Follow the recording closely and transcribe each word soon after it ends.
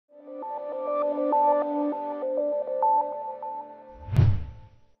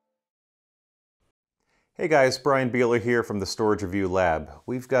Hey guys, Brian Beeler here from the Storage Review Lab.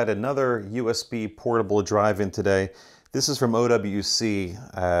 We've got another USB portable drive-in today. This is from OWC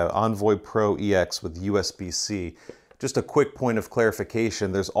Envoy Pro EX with USB-C. Just a quick point of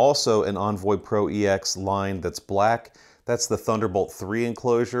clarification, there's also an Envoy Pro EX line that's black. That's the Thunderbolt 3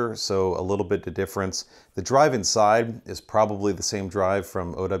 enclosure, so a little bit of difference. The drive inside is probably the same drive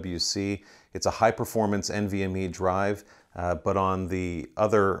from OWC. It's a high-performance NVMe drive. But on the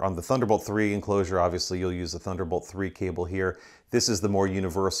Thunderbolt 3 enclosure, obviously you'll use the Thunderbolt 3 cable here. This is the more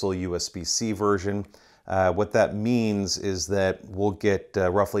universal USB-C version. What that means is that we'll get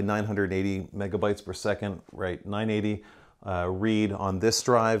roughly 980 megabytes per second, right? 980 read on this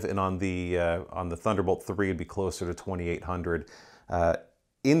drive, and on the Thunderbolt 3 it'd be closer to 2800.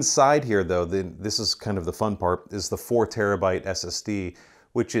 Inside here, though, this is kind of the fun part, is the 4 terabyte SSD,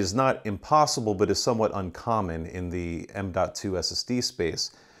 which is not impossible, but is somewhat uncommon in the M.2 SSD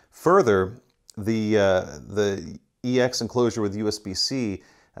space. Further, the EX enclosure with USB-C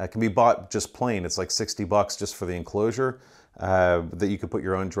can be bought just plain. It's like 60 bucks just for the enclosure that you could put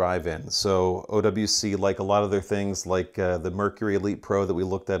your own drive in. So OWC, like a lot of their things, like the Mercury Elite Pro that we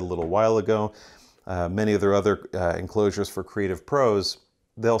looked at a little while ago, many of their other enclosures for creative pros,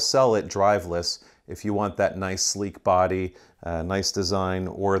 they'll sell it driveless if you want that nice sleek body, nice design,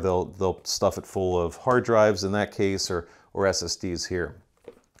 or they'll stuff it full of hard drives in that case, or SSDs here.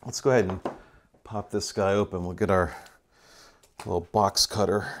 Let's go ahead and pop this guy open. We'll get our little box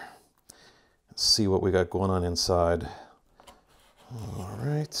cutter and see what we got going on inside. All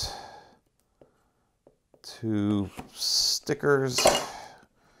right, 2 stickers.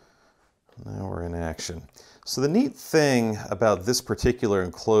 Now we're in action. So the neat thing about this particular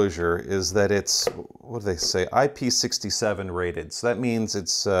enclosure is that it's, what do they say, IP67 rated. So that means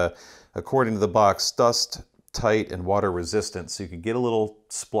it's, according to the box, dust, tight, and water resistant. So you could get a little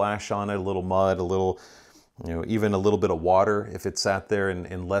splash on it, a little mud, a little, even a little bit of water if it sat there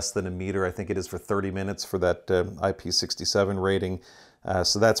in less than a meter. I think it is for 30 minutes for that IP67 rating.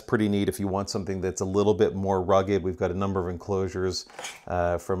 So that's pretty neat if you want something that's a little bit more rugged. We've got a number of enclosures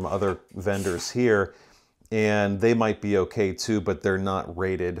from other vendors here, and they might be okay too, but they're not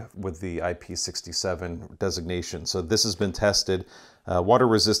rated with the IP67 designation. So this has been tested, water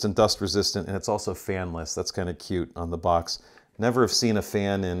resistant, dust resistant, and it's also fanless. That's kind of cute on the box. Never have seen a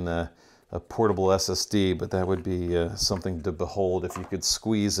fan in a portable SSD, but that would be something to behold if you could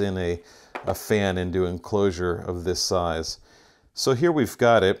squeeze in a fan into an enclosure of this size. So here we've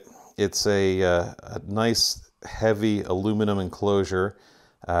got it. It's a nice heavy aluminum enclosure.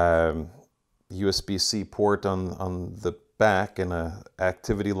 USB-C port on the back and an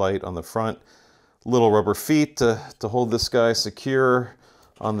activity light on the front. Little rubber feet to hold this guy secure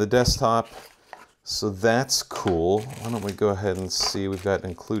on the desktop. So that's cool. Why don't we go ahead and see, we've got an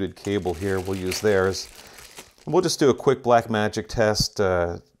included cable here. We'll use theirs. We'll just do a quick Blackmagic test.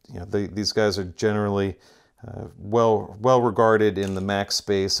 These guys are generally well regarded in the Mac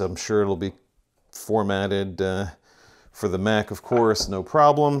space. I'm sure it'll be formatted for the Mac, of course, no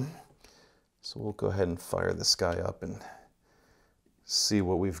problem. So we'll go ahead and fire this guy up and see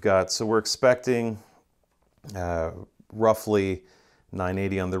what we've got. So we're expecting roughly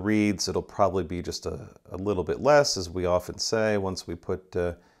 980 on the reads. It'll probably be just a little bit less, as we often say, once we put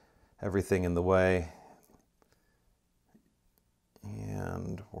everything in the way.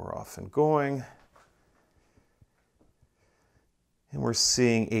 And we're off and going. And we're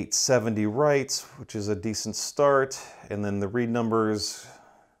seeing 870 writes, which is a decent start. And then the read numbers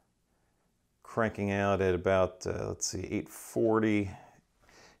cranking out at about, let's see, 840.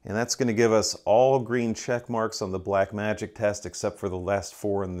 And that's going to give us all green check marks on the Blackmagic test, except for the last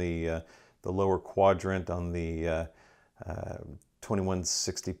 4 in the lower quadrant on the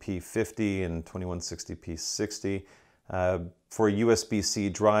 2160p 50 and 2160p 60. For a USB-C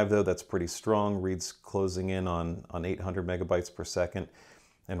drive, though, that's pretty strong. Reads closing in on 800 megabytes per second,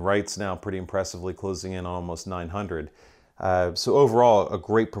 and writes now pretty impressively closing in on almost 900. So overall, a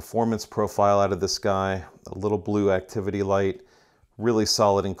great performance profile out of this guy. A little blue activity light, really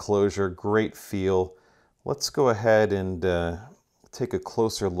solid enclosure, great feel. Let's go ahead and take a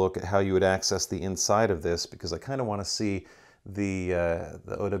closer look at how you would access the inside of this, because I kind of want to see the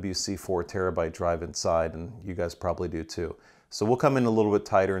OWC 4 terabyte drive inside, and you guys probably do too. So we'll come in a little bit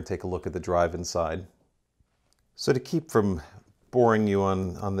tighter and take a look at the drive inside. So to keep from boring you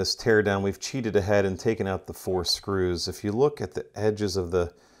on this teardown, we've cheated ahead and taken out the 4 screws. If you look at the edges of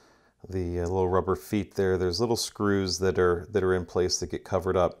the little rubber feet there, there's little screws that are in place that get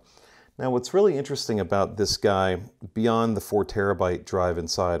covered up. Now what's really interesting about this guy, beyond the 4 terabyte drive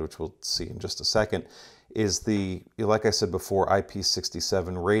inside, which we'll see in just a second, is the, like I said before,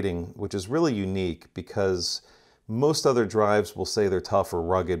 IP67 rating, which is really unique because most other drives will say they're tough or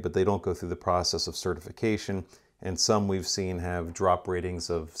rugged, but they don't go through the process of certification, and some we've seen have drop ratings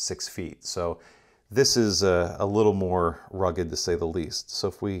of 6 feet. So this is a little more rugged, to say the least. So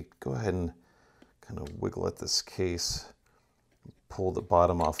if we go ahead and kind of wiggle at this case, pull the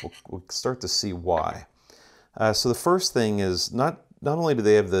bottom off, we'll start to see why. So the first thing is not only do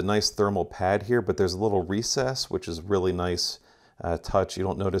they have the nice thermal pad here, but there's a little recess, which is really nice touch. You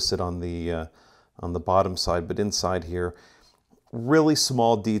don't notice it on the bottom side, but inside here, really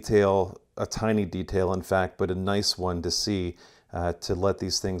small detail, a tiny detail in fact, but a nice one to see to let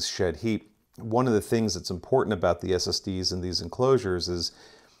these things shed heat. One of the things that's important about the SSDs and these enclosures is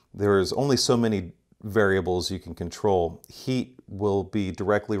there's only so many variables you can control. Heat will be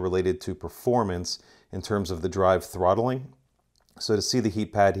directly related to performance in terms of the drive throttling. So to see the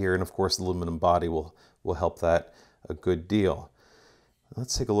heat pad here, and of course the aluminum body will help that a good deal.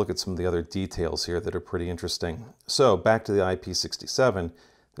 Let's take a look at some of the other details here that are pretty interesting. So back to the IP67,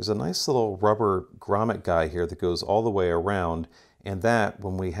 there's a nice little rubber grommet guy here that goes all the way around, and that,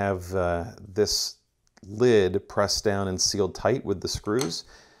 when we have this lid pressed down and sealed tight with the screws,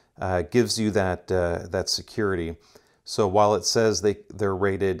 gives you that security. So while it says they're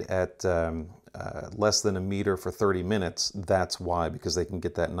rated at less than a meter for 30 minutes, that's why, because they can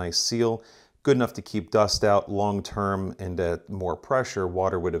get that nice seal, good enough to keep dust out long term, and at more pressure,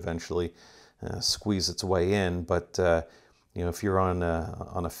 water would eventually squeeze its way in. But you know, if you're on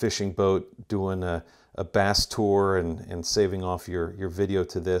a fishing boat doing a bass tour and saving off your video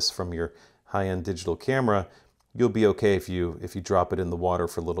to this from your high-end digital camera, you'll be okay if you drop it in the water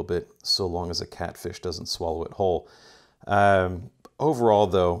for a little bit, so long as a catfish doesn't swallow it whole. Overall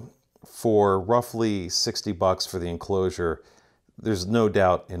though, for roughly 60 bucks for the enclosure, there's no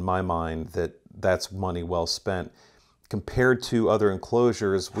doubt in my mind that that's money well spent. Compared to other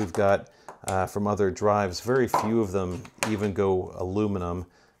enclosures we've got from other drives, very few of them even go aluminum.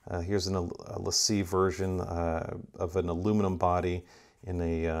 Here's a LaCie version of an aluminum body in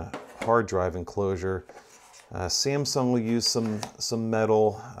a hard drive enclosure. Samsung will use some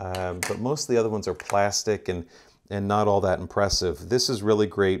metal, but most of the other ones are plastic and not all that impressive. This is really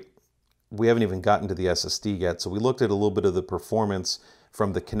great. We haven't even gotten to the SSD yet, so we looked at a little bit of the performance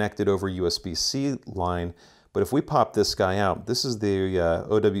from the connected over USB-C line, but if we pop this guy out, this is the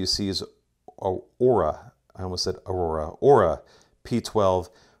OWC's Aura, I almost said Aurora, Aura P12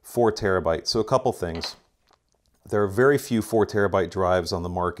 4 terabyte. So a couple things. There are very few 4 terabyte drives on the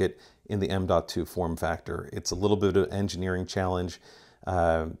market in the M.2 form factor. It's a little bit of an engineering challenge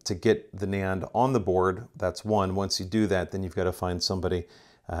to get the NAND on the board. That's one. Once you do that, then you've got to find somebody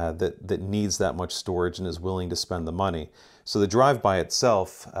that needs that much storage and is willing to spend the money. So the drive by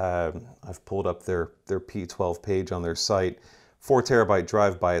itself, I've pulled up their P12 page on their site. 4 terabyte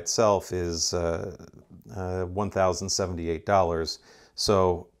drive by itself is $1,078.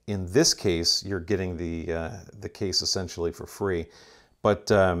 So in this case, you're getting the case essentially for free.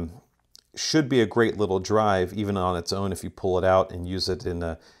 But should be a great little drive even on its own if you pull it out and use it in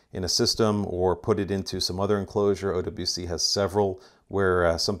a system or put it into some other enclosure. OWC has several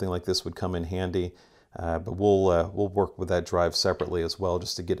where something like this would come in handy. But we'll work with that drive separately as well,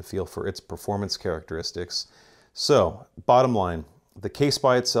 just to get a feel for its performance characteristics. So bottom line, the case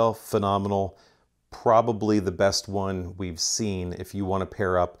by itself, phenomenal. Probably the best one we've seen if you want to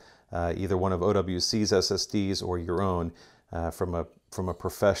pair up either one of OWC's SSDs or your own from a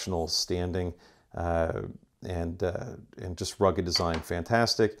professional standing, and just rugged design,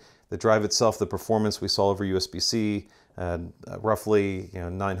 fantastic. The drive itself, the performance we saw over USB-C, roughly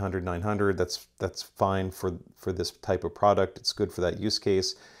 900. That's fine for this type of product. It's good for that use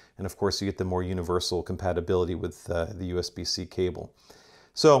case, and of course you get the more universal compatibility with the USB-C cable.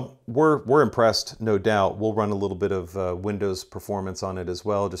 So we're impressed, no doubt. We'll run a little bit of Windows performance on it as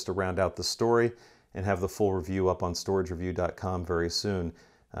well, just to round out the story, and have the full review up on storagereview.com very soon.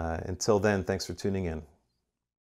 Until then, thanks for tuning in.